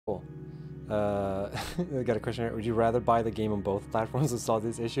Cool. I got a question here. Would you rather buy the game on both platforms to solve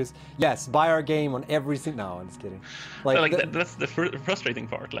these issues? Yes, buy our game on everything. No, I'm just kidding. Well, Like, like that's the frustrating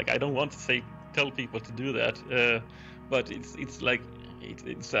part. Like I don't want to tell people to do that, but it's like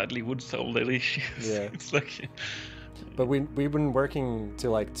it sadly would solve their issues. yeah. It's like, But we've been working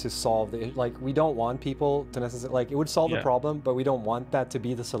to solve the, like, we don't want people to necessarily, like, it would solve the yeah, problem, but we don't want that to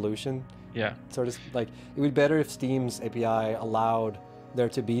be the solution. yeah, So just like, it would be better if Steam's API allowed there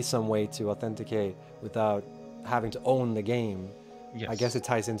to be some way to authenticate without having to own the game. I guess yes, it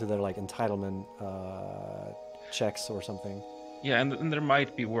ties into their like entitlement checks or something. yeah, and there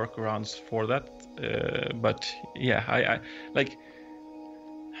might be workarounds for that, but yeah, I like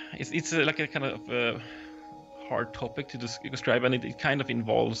it's like a kind of hard topic to describe, and it kind of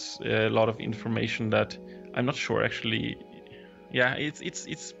involves a lot of information that I'm not sure actually. Yeah,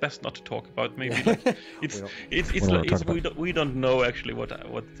 it's best not to talk about. Maybe Yeah. like we don't know actually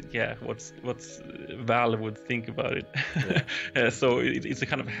what's Valve would think about it. Yeah. So it's a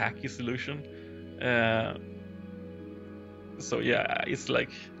kind of hacky solution. So yeah, it's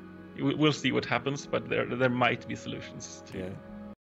like we'll see what happens, but there might be solutions to Yeah.